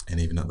 and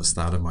even at the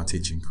start of my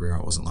teaching career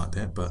I wasn't like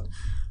that, but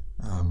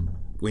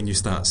when you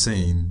start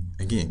seeing,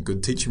 again,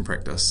 good teaching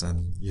practice,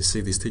 and you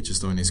see these teachers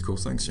doing these cool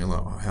things, and you're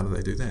like, oh, how do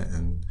they do that?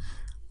 And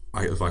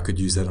if I could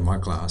use that in my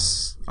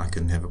class, I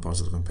can have a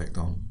positive impact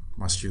on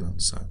my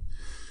students. So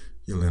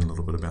you learn a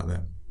little bit about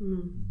that.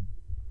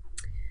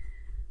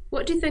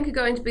 What do you think are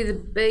going to be the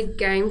big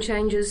game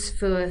changers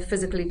for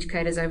physical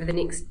educators over the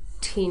next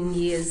 10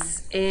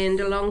 years? And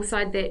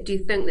alongside that, do you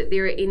think that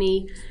there are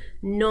any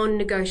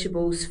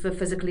non-negotiables for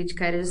physical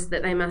educators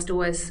that they must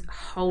always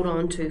hold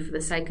on to for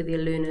the sake of their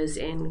learners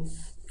and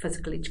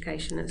physical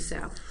education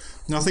itself?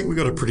 No, I think we've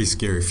got a pretty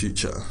scary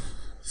future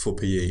for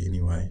PE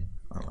anyway.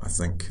 I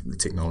think the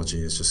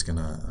technology is just going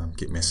to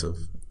get massive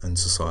in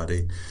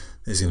society.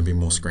 There's going to be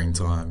more screen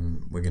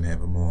time. We're going to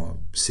have a more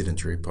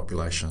sedentary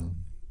population,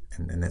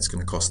 and that's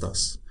going to cost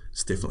us.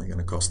 It's definitely going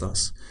to cost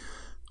us.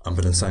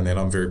 But in saying that,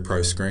 I'm very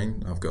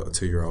pro-screen. I've got a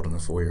 2-year-old and a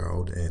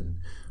 4-year-old, and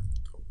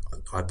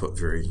I put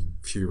very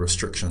few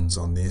restrictions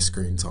on their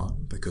screen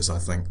time because I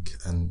think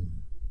in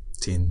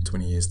 10,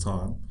 20 years'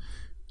 time,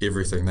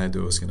 everything they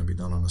do is going to be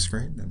done on a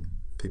screen, and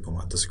people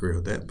might disagree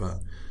with that, but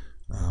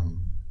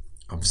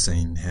I've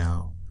seen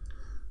how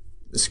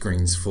the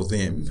screens for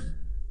them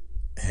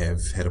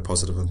have had a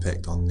positive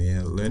impact on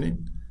their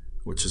learning,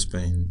 which has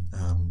been,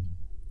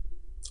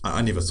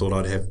 I never thought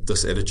I'd have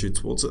this attitude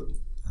towards it,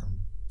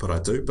 but I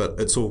do, but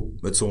it's all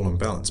in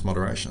balance,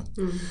 moderation.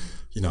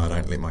 I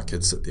don't let my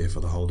kids sit there for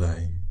the whole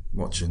day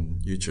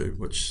watching YouTube,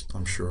 which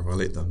I'm sure if I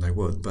let them, they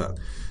would, but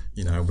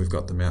we've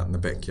got them out in the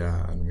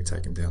backyard and we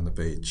take them down the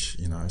beach,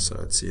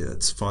 so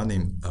it's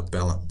finding a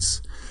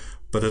balance.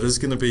 But it is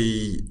going to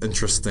be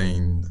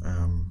interesting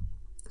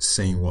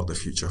seeing what the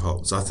future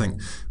holds. I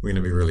think we're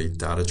going to be really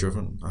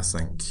data-driven. I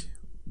think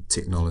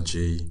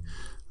technology,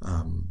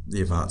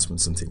 the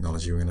advancements in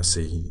technology, we're going to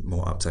see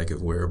more uptake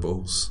of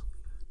wearables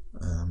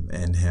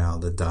and how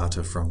the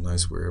data from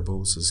those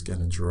wearables is going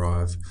to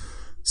drive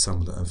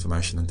some of the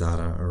information and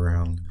data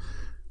around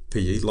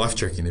PE. Life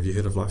tracking, have you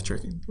heard of life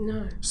tracking?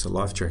 No. So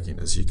life tracking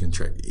is you can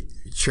track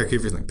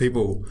everything.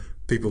 People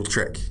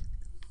track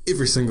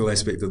every single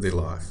aspect of their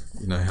life,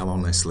 how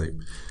long they sleep,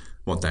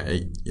 what they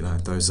eat,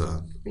 those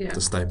are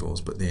the staples,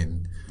 but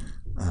then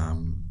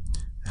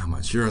how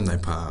much urine they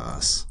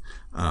pass,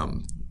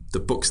 the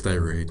books they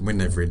read, when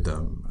they've read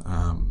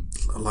them,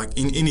 like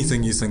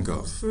anything you think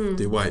of,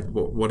 their weight,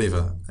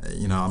 whatever,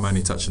 I'm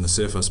only touching the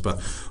surface, but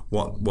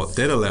what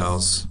that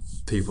allows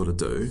people to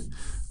do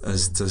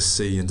is to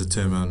see and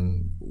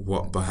determine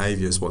what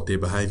their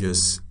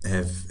behaviours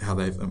have, how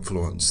they've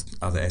influenced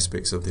other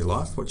aspects of their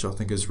life, which I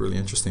think is really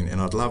interesting. And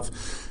I'd love,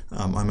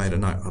 I made a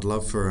note, I'd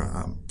love for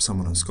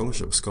someone in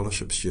scholarship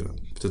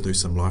student, to do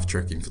some life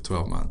tracking for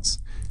 12 months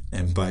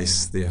and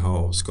base their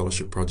whole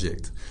scholarship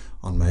project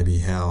on maybe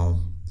how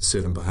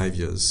certain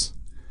behaviours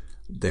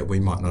that we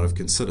might not have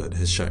considered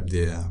has shaped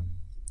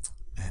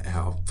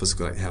how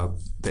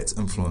that's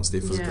influenced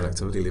their physical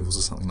activity levels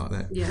or something like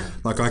that. Yeah.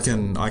 Like I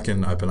can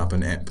open up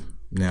an app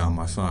now on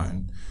my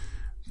phone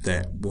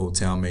that will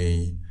tell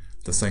me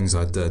the things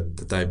I did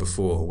the day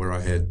before where I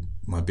had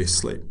my best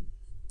sleep.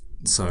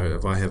 So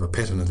if I have a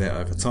pattern of that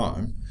over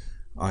time,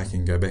 I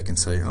can go back and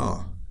say,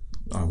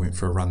 I went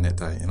for a run that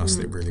day and I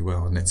slept really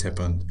well, and that's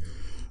happened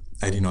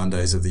 89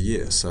 days of the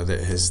year. So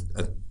that has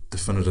a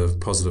definitive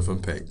positive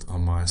impact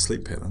on my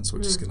sleep patterns,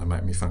 which is going to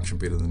make me function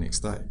better the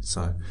next day.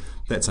 So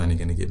that's only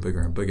going to get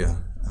bigger and bigger.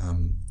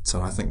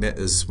 So I think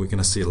we're going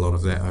to see a lot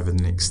of that over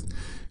the next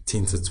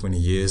 10 to 20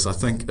 years. I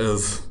think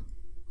of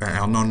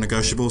our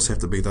non-negotiables have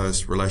to be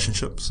those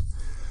relationships.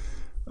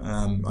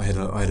 I had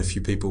a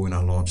few people when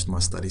I launched my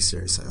study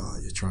series say,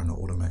 you're trying to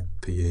automate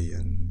PE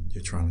and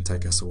you're trying to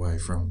take us away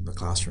from the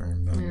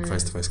classroom and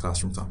face-to-face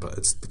classroom time, but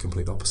it's the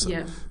complete opposite.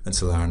 Yeah.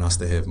 It's allowing us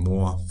to have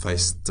more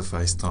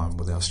face-to-face time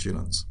with our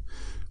students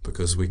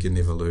because we can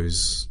never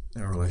lose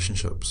our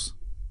relationships.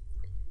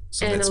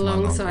 So and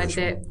alongside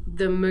that,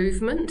 the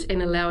movement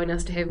and allowing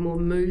us to have more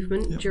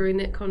movement during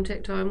that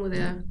contact time with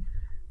our...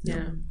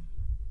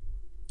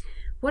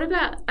 What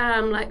about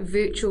like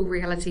virtual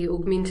reality,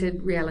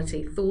 augmented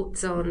reality?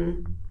 Thoughts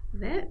on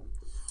that?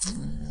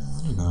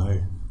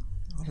 I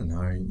don't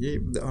know. Yeah,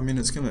 I mean,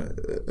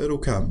 it'll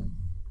come.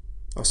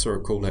 I saw a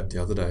cool app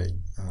the other day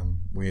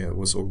where it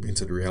was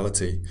augmented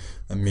reality,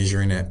 a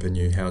measuring app, and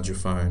you held your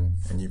phone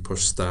and you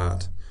push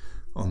start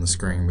on the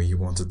screen where you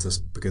wanted to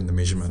begin the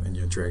measurement, and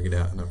you drag it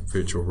out and a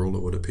virtual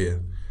ruler would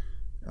appear.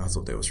 I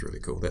thought that was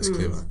really cool. That's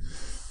clever.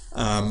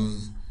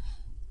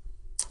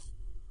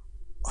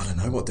 I don't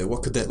know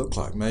what could that look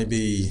like.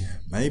 Maybe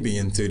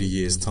in 30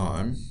 years'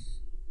 time,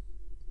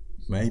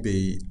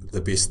 maybe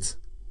the best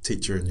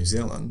teacher in New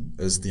Zealand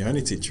is the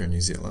only teacher in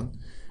New Zealand,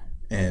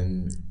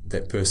 and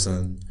that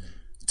person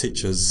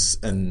teaches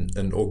in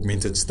an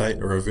augmented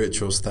state or a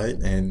virtual state,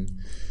 and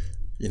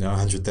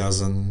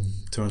 100,000,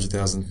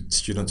 200,000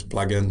 students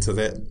plug into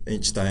that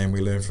each day, and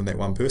we learn from that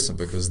one person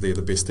because they're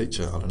the best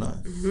teacher. I don't know.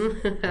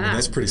 I mean,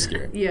 that's pretty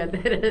scary. Yeah,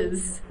 that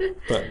is.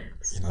 But,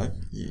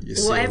 you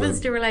see what happens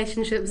to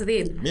relationships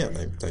then? Yeah,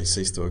 they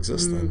cease to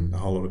exist, and a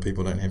whole lot of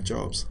people don't have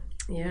jobs.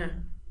 Yeah.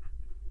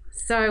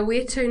 So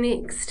where to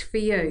next for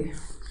you?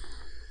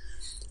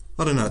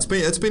 I don't know.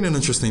 It's been an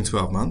interesting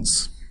 12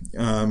 months.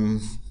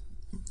 And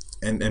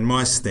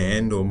my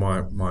stand or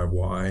my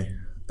why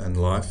in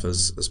life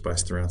is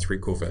based around 3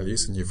 core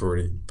values, and you've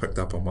already picked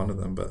up on one of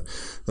them, but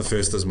the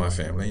first is my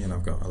family, and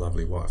I've got a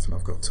lovely wife and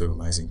I've got 2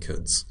 amazing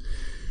kids,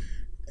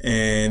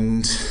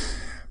 and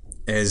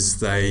as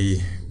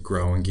they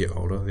grow and get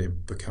older, they're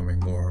becoming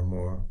more and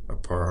more a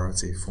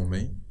priority for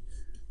me,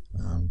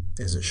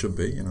 as it should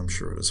be, and I'm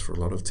sure it is for a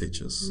lot of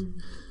teachers.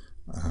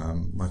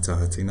 My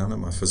taha tinana,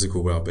 my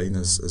physical well-being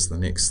is the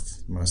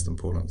next most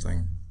important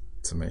thing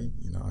to me.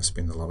 I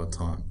spend a lot of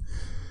time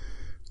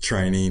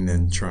training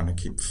and trying to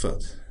keep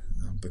fit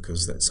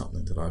because that's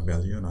something that I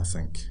value, and I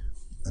think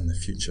in the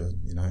future,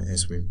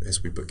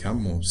 as we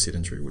become more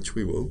sedentary, which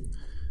we will,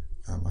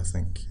 I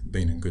think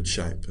being in good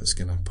shape is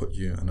going to put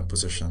you in a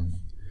position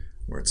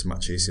where it's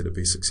much easier to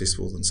be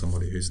successful than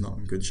somebody who's not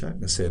in good shape,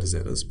 as sad as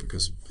that is,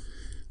 because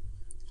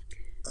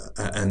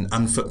an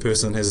unfit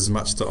person has as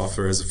much to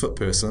offer as a fit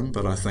person,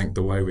 but I think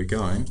the way we're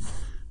going...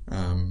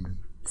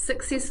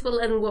 Successful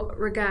in what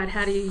regard?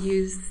 How do you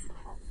use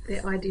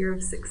the idea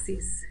of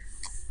success?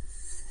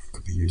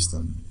 Could be used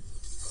in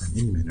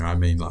any manner. I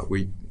mean,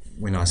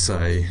 when I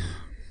say,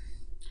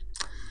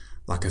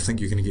 I think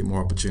you're going to get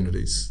more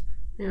opportunities.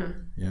 Yeah.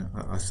 Yeah,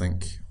 I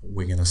think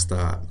we're going to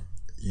start,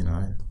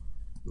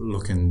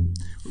 looking...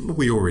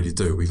 We already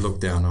do. We look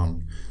down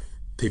on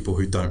people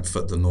who don't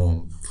fit the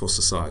norm for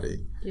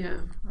society. Yeah.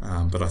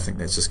 But I think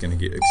that's just going to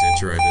get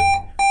exaggerated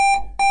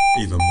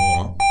even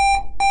more.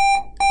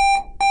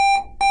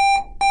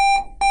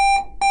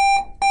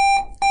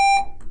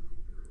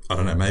 I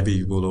don't know,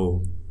 maybe we'll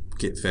all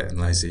get fat and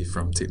lazy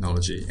from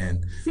technology,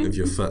 and if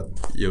you're fit,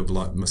 you'll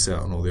miss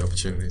out on all the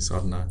opportunities. I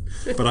don't know.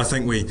 But I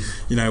think we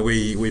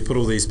put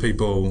all these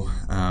people,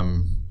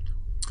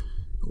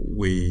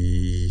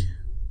 we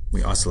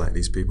isolate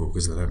these people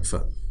because they don't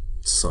fit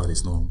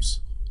society's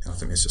norms. And I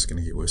think that's just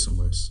going to get worse and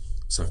worse.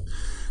 So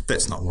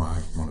that's not why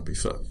I want to be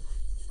fit,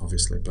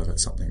 obviously, but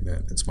it's something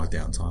that it's my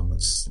downtime.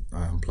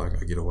 I unplug,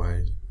 I get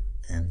away,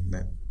 and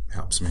that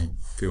helps me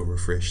feel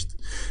refreshed.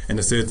 And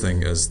the third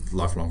thing is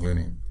lifelong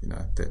learning.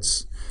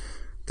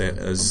 That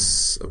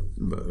is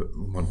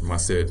my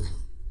third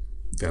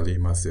value,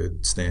 my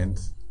third stand,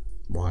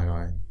 why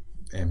I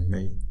am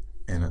me,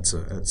 and it's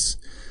a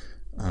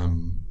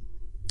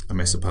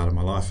massive part of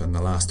my life. In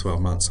the last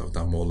 12 months, I've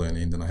done more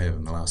learning than I have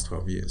in the last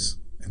 12 years,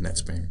 and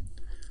that's been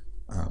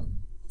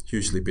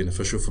hugely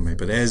beneficial for me.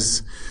 But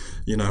as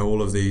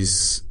all of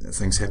these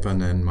things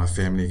happen, and my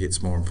family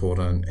gets more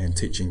important, and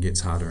teaching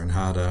gets harder and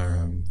harder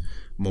and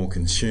more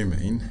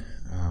consuming,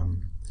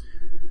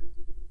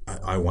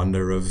 I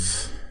wonder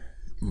if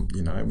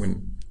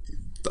when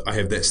I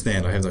have that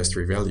stand, I have those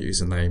three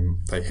values, and they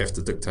have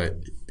to dictate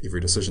every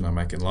decision I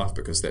make in life,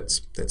 because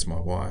that's my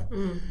why.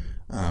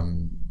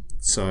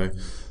 So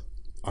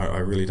I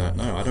really don't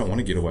know. I don't want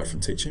to get away from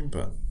teaching,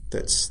 but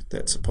that's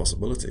a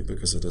possibility,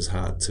 because it is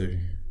hard to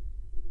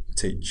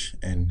teach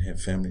and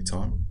have family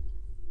time.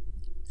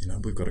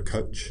 We've got a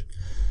coach,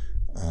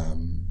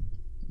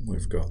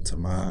 we've got to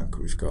mark,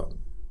 we've got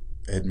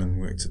admin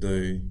work to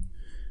do.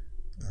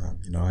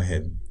 I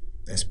had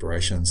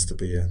aspirations to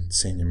be a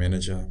senior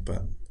manager,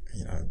 but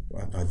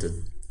I did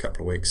a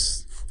couple of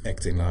weeks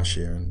acting last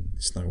year, and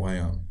there's no way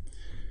I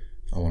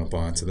want to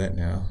buy into that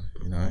now.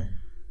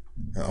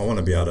 I want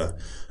to be able to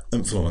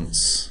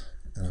influence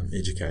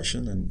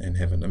education and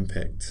have an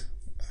impact.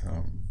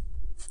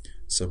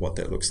 So what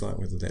that looks like,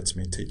 whether that's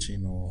me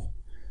teaching or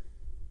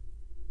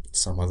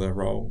some other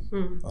role,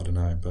 I don't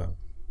know. But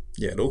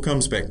yeah, it all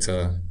comes back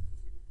to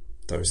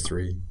those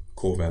three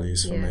core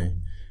values for me,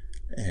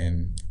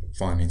 and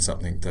finding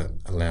something that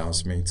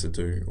allows me to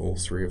do all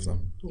three of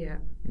them. Yeah.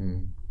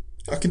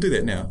 I can do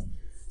that now.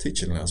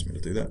 Teaching allows me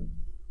to do that,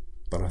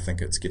 but I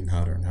think it's getting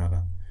harder and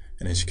harder.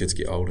 And as your kids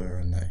get older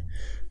and they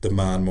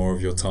demand more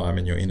of your time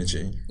and your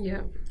energy,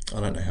 I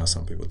don't know how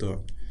some people do it.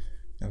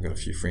 I've got a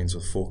few friends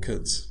with 4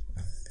 kids.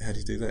 How do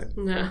you do that?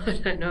 No, I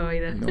don't know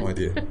either. No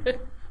idea.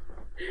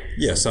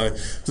 Yeah, so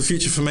the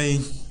future for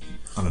me,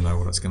 I don't know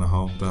what it's going to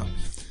hold, but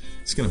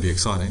it's going to be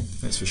exciting,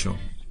 that's for sure.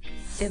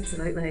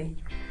 Absolutely.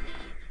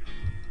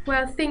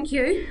 Well, thank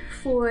you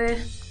for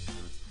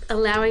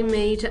allowing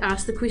me to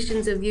ask the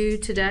questions of you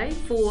today,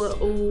 for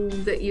all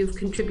that you've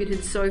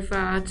contributed so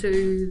far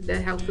to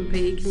the health and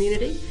PE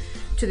community,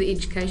 to the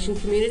education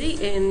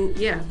community, and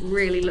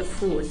really look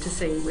forward to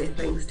seeing where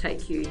things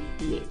take you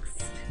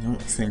next. No,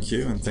 thank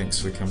you, and thanks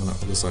for coming up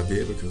with this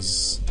idea,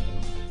 because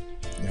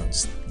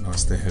it's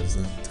nice to have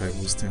the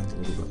tables turned a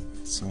little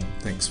bit. So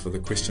thanks for the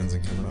questions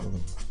and coming up with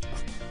them.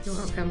 You're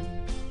welcome.